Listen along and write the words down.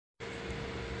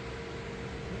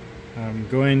I'm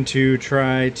going to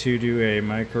try to do a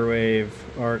microwave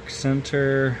arc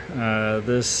sinter.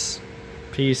 This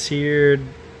piece here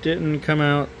didn't come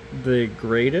out the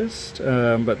greatest,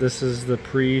 but this is the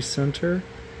pre-sinter.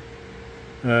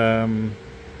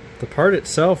 The part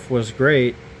itself was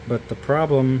great, but the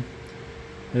problem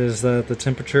is that the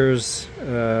temperatures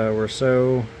were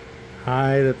so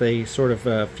high that they sort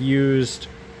of fused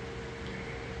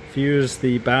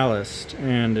the ballast,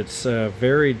 and it's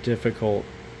very difficult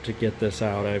to get this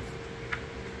out.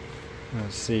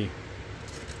 Let's see.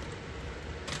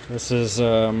 This is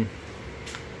the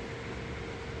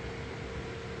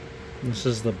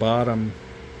bottom.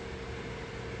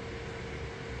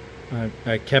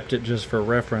 I kept it just for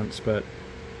reference, but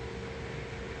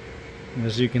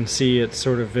as you can see, it's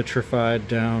sort of vitrified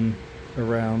down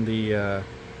around the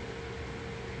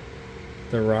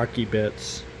rocky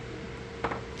bits.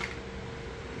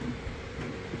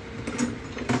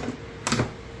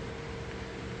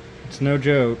 It's no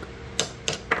joke.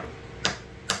 I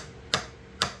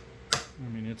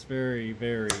mean, it's very,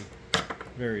 very,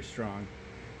 very strong.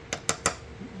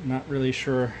 Not really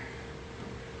sure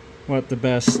what the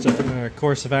best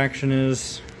course of action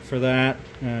is for that,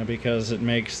 because it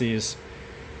makes these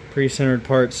pre-sintered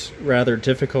parts rather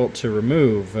difficult to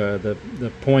remove.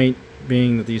 The point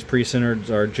being that these pre-sintered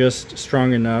are just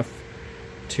strong enough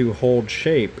to hold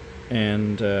shape,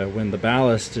 and when the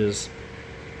ballast is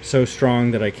so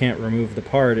strong that I can't remove the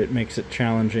part, it makes it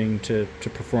challenging to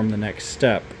perform the next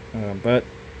step. But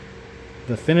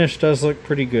the finish does look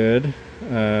pretty good.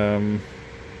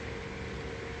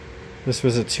 This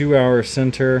was a 2-hour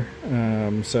sinter,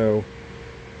 so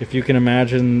if you can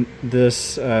imagine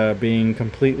this being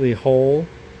completely whole,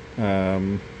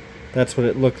 that's what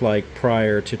it looked like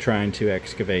prior to trying to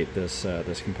excavate this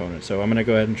component. So I'm going to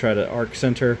go ahead and try to arc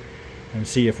sinter and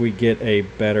see if we get a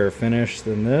better finish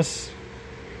than this,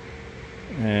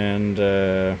 and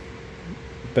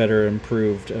better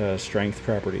improved strength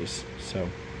properties. So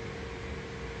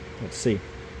let's see.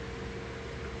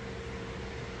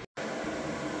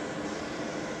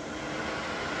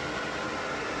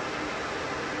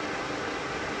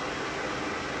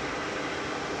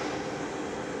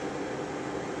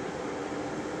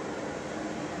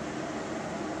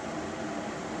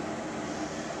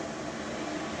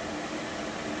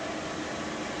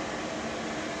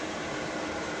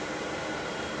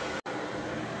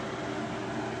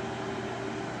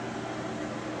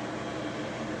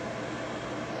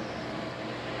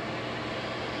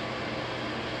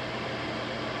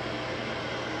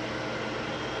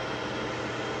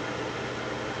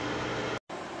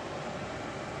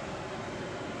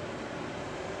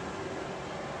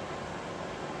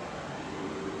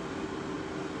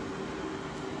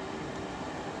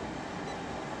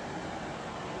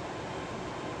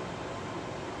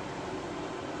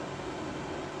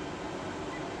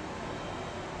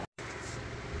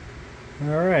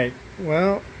 Alright,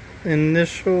 well,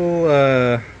 initial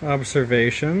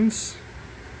observations.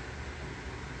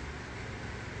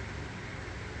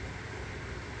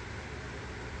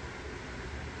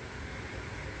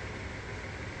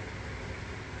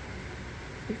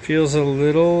 It feels a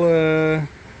little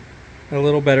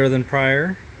better than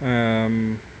prior.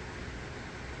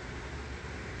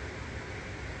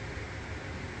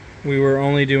 We were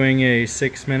only doing a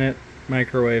 6-minute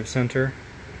microwave sinter.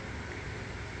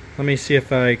 Let me see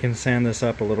if I can sand this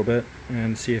up a little bit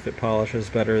and see if it polishes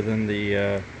better than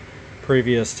the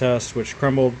previous test, which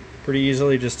crumbled pretty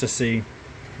easily. Just to see,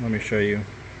 let me show you.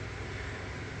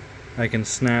 I can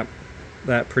snap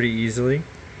that pretty easily,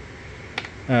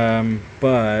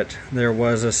 but there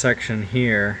was a section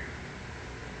here.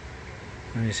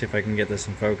 Let me see if I can get this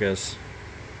in focus.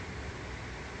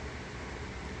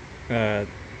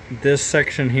 This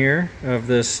section here of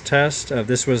this test,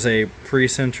 this was a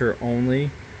pre-sinter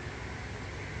only.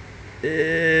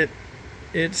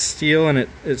 It's steel, and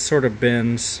it sort of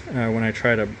bends when I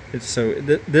try to.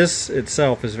 This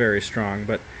itself is very strong,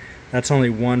 but that's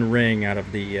only one ring out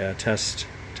of the test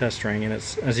ring, and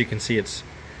it's, as you can see, it's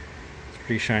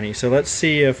pretty shiny. So let's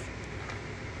see if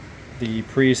the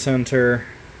pre-sinter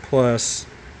plus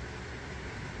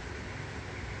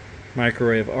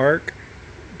microwave arc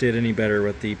did any better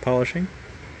with the polishing.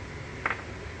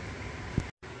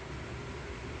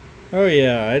 Oh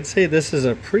yeah, I'd say this is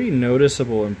a pretty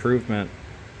noticeable improvement.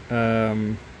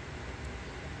 The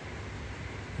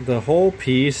whole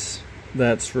piece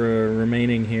that's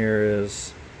remaining here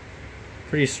is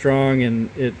pretty strong, and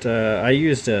I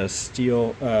used a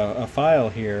steel a file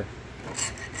here.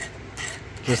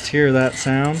 Just hear that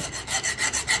sound.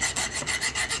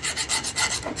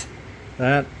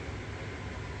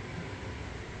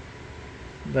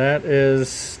 that is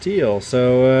steel.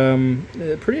 So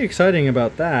pretty exciting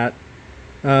about that.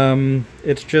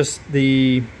 It's just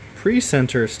the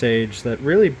pre-sinter stage that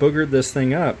really boogered this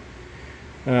thing up.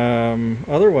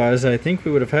 Otherwise, I think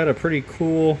we would have had a pretty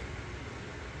cool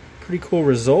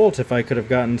result if I could have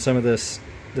gotten some of this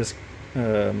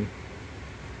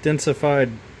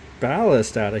densified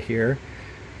ballast out of here.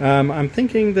 I'm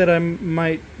thinking that I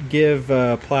might give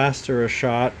plaster a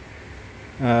shot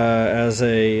as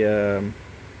a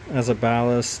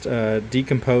ballast.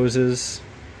 Decomposes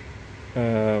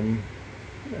at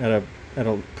a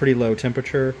pretty low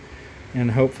temperature,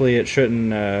 and hopefully it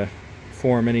shouldn't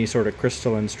form any sort of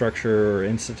crystalline structure or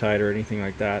instatite or anything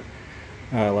like that,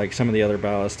 like some of the other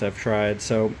ballast I've tried.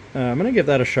 So I'm going to give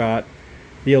that a shot.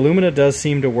 The alumina does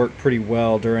seem to work pretty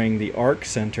well during the arc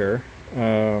sinter.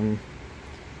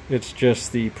 It's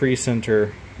just the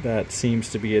pre-sinter that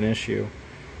seems to be an issue.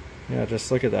 Yeah,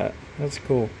 just look at that. That's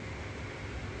cool.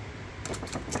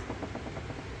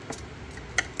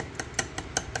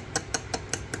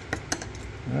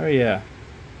 Oh yeah,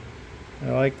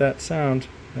 I like that sound.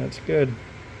 That's good.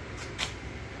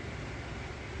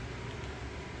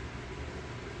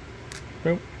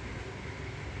 Boop.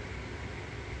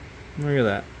 Look at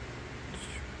that.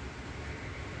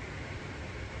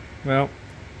 Well,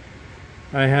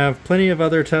 I have plenty of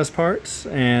other test parts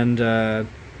and a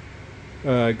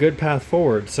good path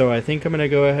forward, so I think I'm going to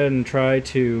go ahead and try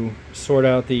to sort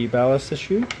out the ballast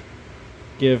issue,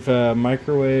 give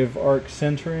microwave arc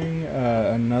sintering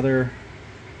another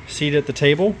seat at the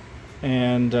table,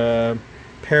 and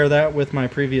pair that with my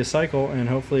previous cycle, and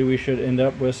hopefully we should end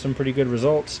up with some pretty good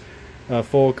results.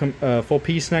 Full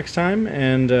piece next time,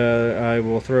 and I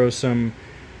will throw some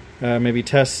maybe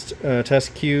test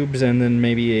cubes, and then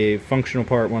maybe a functional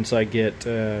part once I get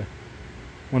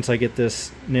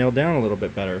this nailed down a little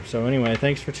bit better. So anyway,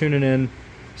 thanks for tuning in.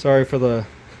 Sorry for the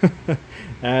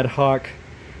ad hoc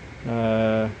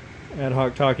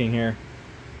talking here.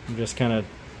 I'm just kind of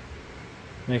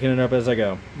making it up as I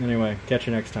go. Anyway, catch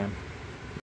you next time.